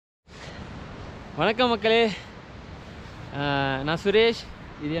வணக்கம் மக்களே, நான் சுரேஷ்.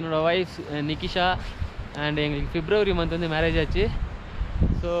 இது என்னோடய ஒய்ஃப் நிகிஷா. அண்ட் எங்களுக்கு February மந்த் வந்து மேரேஜ் ஆச்சு.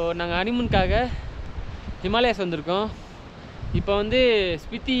 ஸோ நாங்கள் ஹனிமூனுக்காக ஹிமாலயாஸ் வந்திருக்கோம். இப்போ வந்து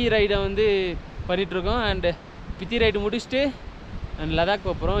ஸ்பித்தி ரைடை வந்து பண்ணிகிட்ருக்கோம். அண்டு ஸ்பித்தி ரைடு முடிச்சுட்டு அண்ட் லடாக்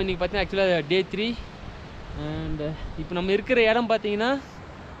போகிறோம். இன்றைக்கி பார்த்தீங்கன்னா ஆக்சுவலாக Day 3. அண்டு இப்போ நம்ம இருக்கிற இடம் பார்த்தீங்கன்னா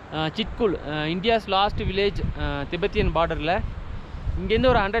Chitkul, India's last village, Tibetan பார்டரில். இங்கேருந்து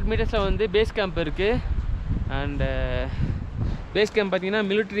ஒரு 100 மீட்டர்ஸில் வந்து பேஸ் கேம்ப் இருக்குது. அண்டு பேஸ் கேம்ப் பார்த்திங்கன்னா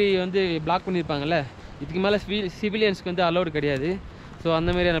மிலிட்ரி வந்து பிளாக் பண்ணியிருப்பாங்கள்ல, இதுக்கு மேலே சிவிலியன்ஸ்க்கு வந்து அலோடு கிடையாது. ஸோ அந்த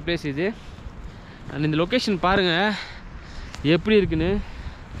மாதிரியான பிளேஸ் இது. அண்ட் இந்த லொக்கேஷன் பாருங்கள் எப்படி இருக்குன்னு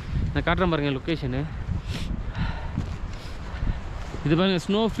நான் காட்டுறேன் பாருங்கள் லொக்கேஷனு. இது பாருங்கள்,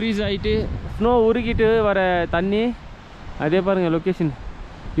 ஸ்னோ ஃப்ரீஸ் ஆகிட்டு ஸ்னோ உருகிட்டு வர தண்ணி. அதே பாருங்கள் லொக்கேஷன்.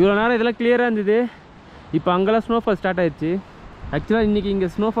 இவ்வளோ நேரம் இதெல்லாம் கிளியராக இருந்தது. இப்போ அங்கெல்லாம் ஸ்னோஃபால் ஸ்டார்ட் ஆகிடுச்சு. ஆக்சுவலாக இன்றைக்கி இங்கே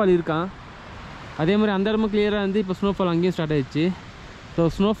ஸ்னோஃபால் இருக்கான். அதே மாதிரி அந்த இடமும் கிளியராக இருந்து இப்போ ஸ்னோஃபால் அங்கேயும் ஸ்டார்ட் ஆகிடுச்சு. ஸோ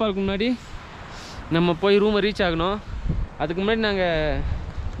ஸ்னோஃபாலுக்கு முன்னாடி நம்ம போய் ரூமை ரீச் ஆகணும். அதுக்கு முன்னாடி நாங்கள்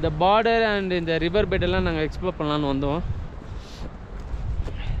இந்த பார்டர் அண்ட் இந்த ரிவர் பெட்டெல்லாம் நாங்கள் எக்ஸ்ப்ளோர் பண்ணலான்னு வந்தோம்.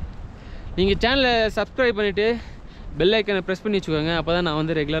 நீங்கள் சேனலை சப்ஸ்கிரைப் பண்ணிவிட்டு பெல் ஐக்கனை ப்ரெஸ் பண்ணி வச்சுக்கோங்க. அப்போ தான் நான்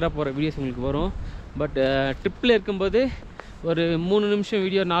வந்து ரெகுலராக போகிற வீடியோஸ் உங்களுக்கு வரும். பட் ட்ரிப்பில் இருக்கும்போது ஒரு 3 நிமிஷம்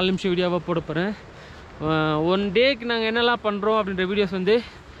வீடியோ 4 நிமிஷம் வீடியோவாக போட போகிறேன். 1 டேக்கு நாங்கள் என்னெல்லாம் பண்ணுறோம் அப்படின்ற வீடியோஸ் வந்து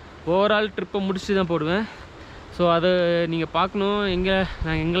ஓவரால் ட்ரிப்பை முடிச்சுட்டு தான் போடுவேன். ஸோ அதை நீங்கள் பார்க்கணும்,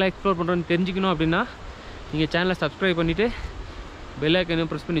 நாங்கள் எங்கெல்லாம் எக்ஸ்ப்ளோர் பண்ணுறோன்னு தெரிஞ்சுக்கணும் அப்படின்னா நீங்கள் சேனலை சப்ஸ்கிரைப் பண்ணிவிட்டு பெல்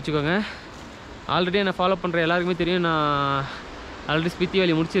ஐக்கனையும் ப்ரெஸ் பண்ணி வச்சுக்கோங்க. ஆல்ரெடி நான் ஃபாலோ பண்ணுற எல்லாருக்குமே தெரியும், நான் ஆல்ரெடி ஸ்பித்தி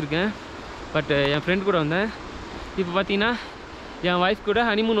வேலி முடிச்சிருக்கேன். பட் என் ஃப்ரெண்ட் கூட வந்தேன். இப்போ பார்த்தீங்கன்னா என் ஒய்ஃப் கூட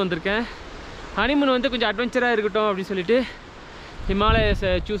ஹனிமூன் வந்திருக்கேன். ஹனிமூன் வந்து கொஞ்சம் அட்வென்ச்சராக இருக்கட்டும் அப்படின்னு சொல்லிட்டு ஹிமாலயாஸை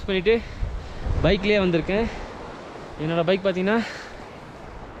சூஸ் பண்ணிவிட்டு பைக்லேயே வந்திருக்கேன். என்னோடய பைக் பார்த்தீங்கன்னா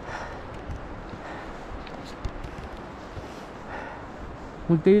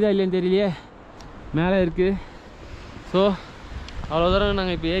உங்களுக்கு தெரியுதா இல்லைன்னு தெரியலையே, மேலே இருக்குது. ஸோ அவ்வளோ தூரம்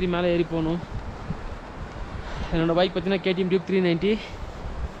நாங்கள் இப்போ மேலே ஏறி போகணும். என்னோடய பைக் பார்த்தீங்கன்னா KTM Duke 390.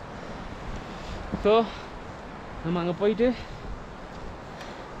 ஸோ நம்ம அங்கே போயிட்டு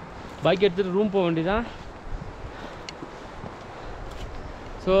பைக் எடுத்துகிட்டு ரூம் போக வேண்டியதான்.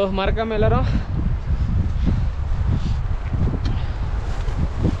 ஸோ மறக்காமல் எல்லோரும்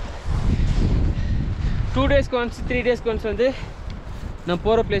டூ டேஸ்க்கு ஒன்ஸ் 3 டேஸ்க்கு ஒன்ஸ் வந்து நான்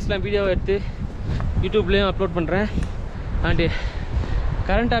போகிற பிளேஸ்லாம் வீடியோவை எடுத்து யூடியூப்லேயும் அப்லோட் பண்ணுறேன். And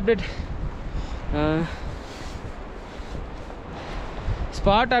current update,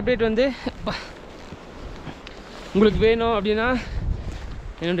 spot update வந்து உங்களுக்கு வேணும் அப்படின்னா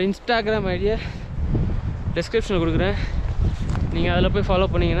என்னோடய இன்ஸ்டாகிராம் ஐடியா டிஸ்கிரிப்ஷனில் கொடுக்குறேன். நீங்கள் அதில் போய் ஃபாலோ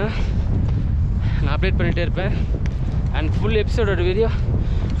பண்ணிங்கன்னா நான் அப்டேட் பண்ணிகிட்டே இருப்பேன். அண்ட் ஃபுல் எபிசோடோட வீடியோ,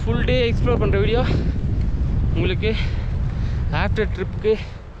 ஃபுல் டே எக்ஸ்ப்ளோர் பண்ணுற வீடியோ உங்களுக்கு ஆஃப்டர் ட்ரிப்புக்கு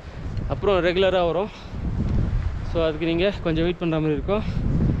அப்புறம் ரெகுலராக வரும். ஸோ அதுக்கு நீங்கள் கொஞ்சம் வெயிட் பண்ணுற மாதிரி இருக்கும்.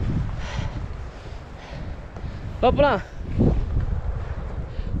 பார்ப்பலாம்,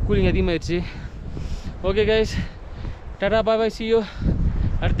 கூலிங் அதிகமாகிடுச்சு. Okay guys, Tata bye bye, see you.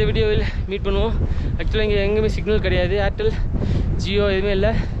 அடுத்த வீடியோவில் மீட் பண்ணுவோம். ஆக்சுவலாக இங்கே எங்கேயுமே சிக்னல் கிடையாது, ஏர்டெல் ஜியோ எதுவுமே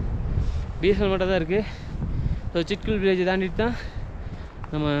இல்லை, பிஎஸ்என்எல் மட்டும் தான் இருக்குது. ஸோ சிட்குல் வில்லேஜ் தாண்டிட்டு தான்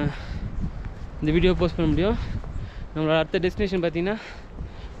நம்ம இந்த வீடியோ போஸ்ட் பண்ண முடியும். நம்மளோட அடுத்த டெஸ்டினேஷன் பார்த்திங்கன்னா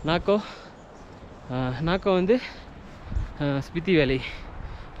நாக்கோ வந்து ஸ்பித்தி வேலி.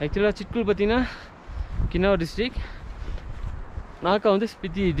 ஆக்சுவலாக சிட்குல் பார்த்திங்கன்னா கின்னவர் டிஸ்ட்ரிக், நாக்கோ வந்து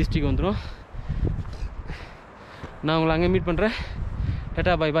ஸ்பித்தி டிஸ்ட்ரிக் வந்துடும். நான் உங்களை அங்கே மீட் பண்ணுறேன்.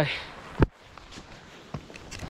 டாடா பாய் பாய்.